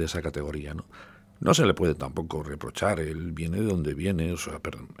esa categoría, ¿no? No se le puede tampoco reprochar, él viene de donde viene,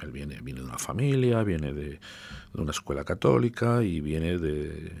 él viene de una familia, viene de una escuela católica y viene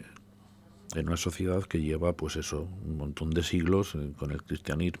de una sociedad que lleva, pues eso, un montón de siglos con el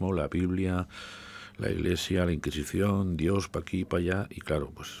cristianismo, la Biblia, la Iglesia, la Inquisición, Dios para aquí, para allá, y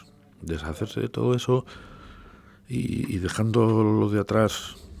claro, pues deshacerse de todo eso y dejándolo de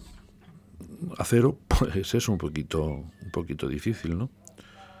atrás a cero, pues es un poquito difícil, ¿no?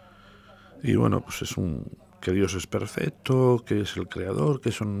 Y bueno, pues que Dios es perfecto, que es el creador, que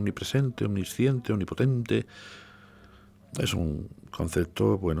es omnipresente, omnisciente, omnipotente. Es un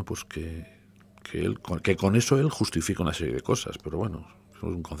concepto, bueno, pues que con eso él justifica una serie de cosas, pero bueno, es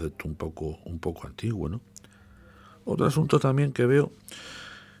un concepto un poco antiguo, ¿no? Otro asunto también que veo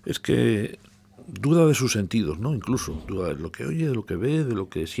es que duda de sus sentidos, ¿no? Incluso duda de lo que oye, de lo que ve, de lo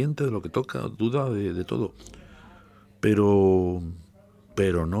que siente, de lo que toca, duda de todo. Pero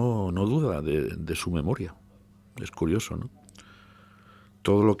no duda de su memoria. Es curioso, ¿no?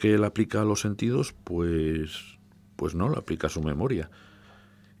 Todo lo que él aplica a los sentidos, pues no lo aplica a su memoria.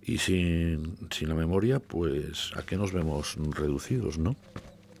 Y sin la memoria, pues ¿a qué nos vemos reducidos, no?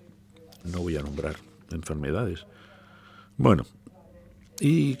 No voy a nombrar enfermedades. Bueno,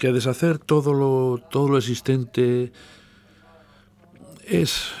 y que deshacer todo lo existente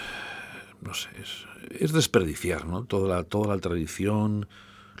es, no sé, es desperdiciar, ¿no? Toda la tradición,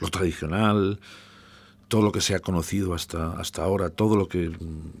 lo tradicional, todo lo que se ha conocido hasta ahora, todo lo que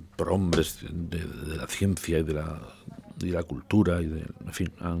por hombres de la ciencia y de la cultura en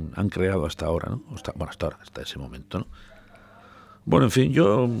fin, han creado hasta ahora, ¿no? Hasta ese momento, ¿no? Bueno, en fin,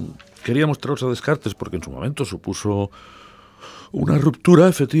 yo quería mostraros a Descartes porque en su momento supuso una ruptura,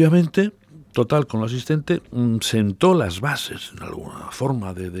 efectivamente, total con lo existente, sentó las bases, en alguna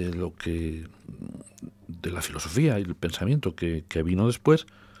forma, de la filosofía y el pensamiento que vino después,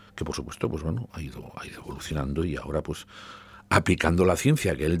 que por supuesto, pues bueno, ha ido evolucionando y ahora, pues, aplicando la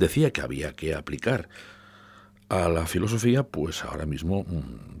ciencia que él decía que había que aplicar a la filosofía, pues ahora mismo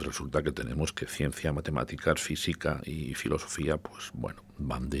resulta que tenemos que ciencia, matemáticas, física y filosofía, pues bueno,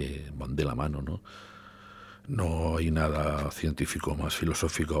 van de la mano, ¿no? No hay nada científico más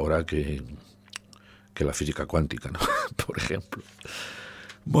filosófico ahora que la física cuántica, ¿no? Por ejemplo.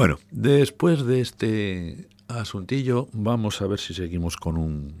 Bueno, después de este asuntillo, vamos a ver si seguimos con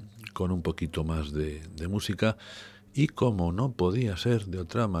un poquito más de música. Y como no podía ser de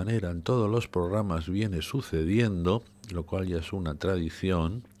otra manera, en todos los programas viene sucediendo, lo cual ya es una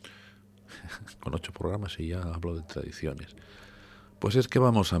tradición, con 8 programas y ya hablo de tradiciones, pues es que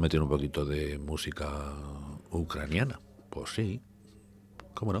vamos a meter un poquito de música ucraniana. Pues sí,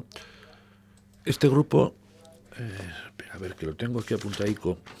 cómo no. Este grupo, a ver, que lo tengo aquí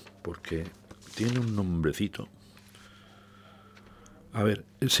apuntadico, porque tiene un nombrecito. A ver,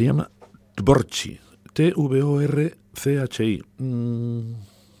 se llama Tvorchi. Tvorchi.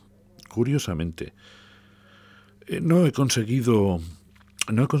 Curiosamente, no he conseguido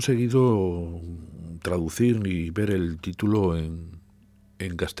traducir ni ver el título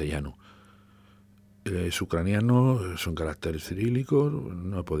en castellano. Es ucraniano, son caracteres cirílicos,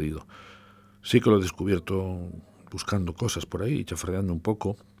 no he podido. Sí que lo he descubierto buscando cosas por ahí, chafreando un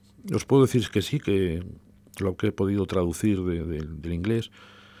poco. Os puedo decir que sí, que lo que he podido traducir del inglés,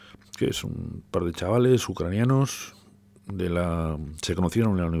 que es un par de chavales ucranianos, se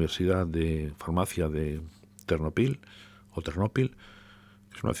conocieron en la Universidad de Farmacia de Ternopil,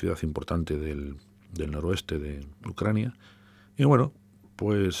 es una ciudad importante del noroeste de Ucrania, y bueno,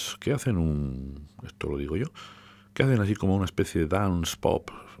 pues que hacen esto lo digo yo, que hacen así como una especie de dance pop,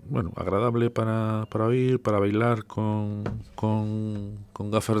 bueno, agradable para oír, para bailar con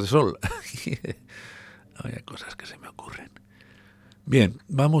gafas de sol. Hay cosas que se me ocurren. Bien,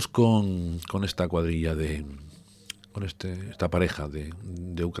 vamos con esta cuadrilla esta pareja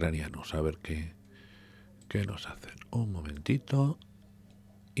de ucranianos, a ver qué nos hacen. Un momentito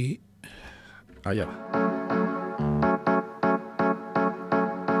y allá va.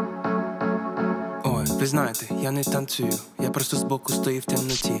 Ви знаєте, я не танцюю, я просто збоку стою в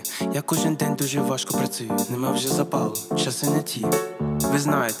темноті. Я кожен день дуже важко працюю, нема вже запалу, часи не ті. Ви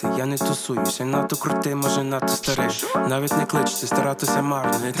знаєте, я не тусуюсь, я надто крутий, може надто старий. Навіть не кличте, старатися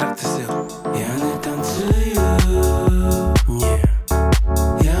марно, не тратьте сил. Я не танцюю, ні.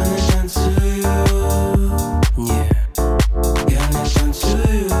 Я не танцюю, ні. Я не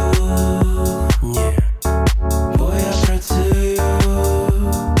танцюю, ні. Бо я працюю.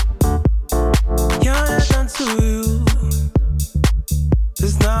 Ти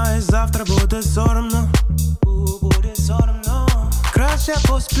знаєш, завтра буде соромно. Краще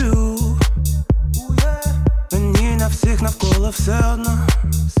посплю. Мені на всіх навколо все одно.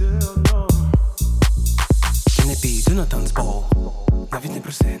 Я не піду на танцпол. Навіть не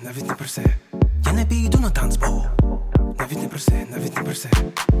проси, навіть не проси. Я не піду на танцпол. Навіть не проси, навіть не проси.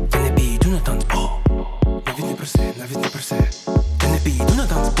 Я не піду на танцпол. Навіть не проси, навіть не проси. Я не піду на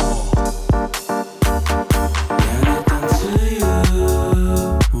танцпол.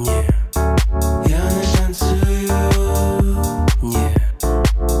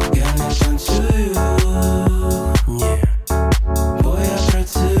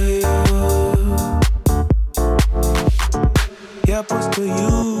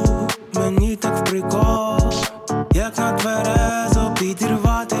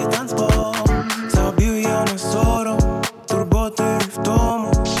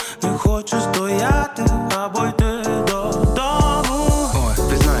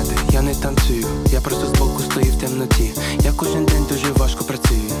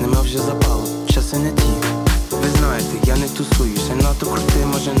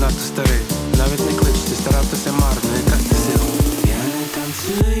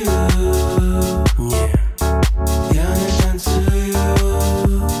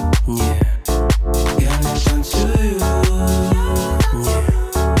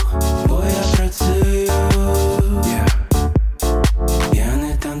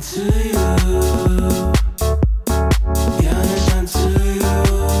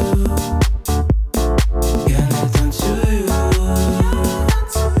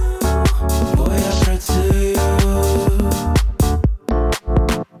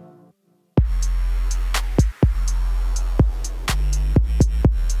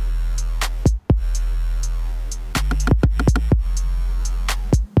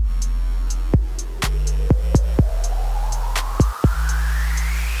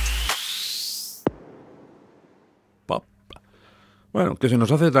 Bueno, que se me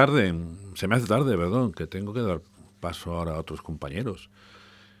hace tarde, perdón, que tengo que dar paso ahora a otros compañeros.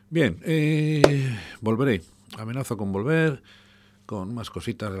 Bien, volveré, amenazo con volver con más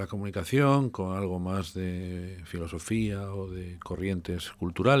cositas de la comunicación, con algo más de filosofía o de corrientes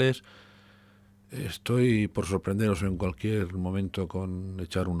culturales. Estoy por sorprenderos en cualquier momento con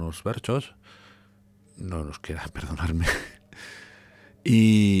echar unos versos. No nos queda, perdonadme.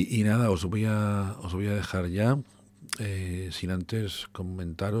 Y nada, os voy a dejar ya, sin antes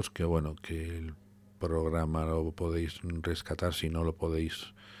comentaros que bueno, que el programa lo podéis rescatar si no lo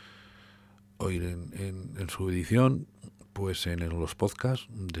podéis oír en su edición, pues en los podcasts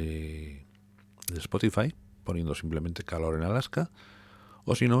de Spotify, poniendo simplemente Calor en Alaska,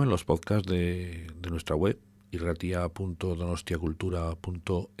 o si no en los podcasts de nuestra web,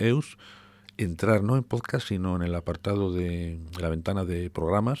 irratia.donostiacultura.eus. Entrar no en podcast, sino en el apartado de la ventana de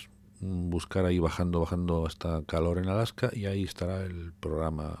programas, buscar ahí bajando hasta Calor en Alaska, y ahí estará el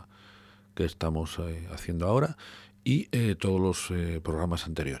programa que estamos haciendo ahora y todos los programas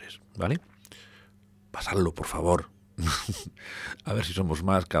anteriores, ¿vale? Pasadlo, por favor. A ver si somos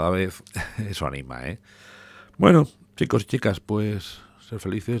más cada vez. Eso anima, ¿eh? Bueno, chicos y chicas, pues ser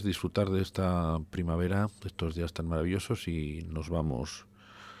felices, disfrutar de esta primavera, de estos días tan maravillosos, y nos vamos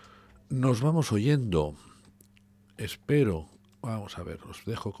oyendo. Espero. Vamos a ver, os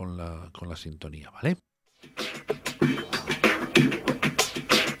dejo con la sintonía, ¿vale?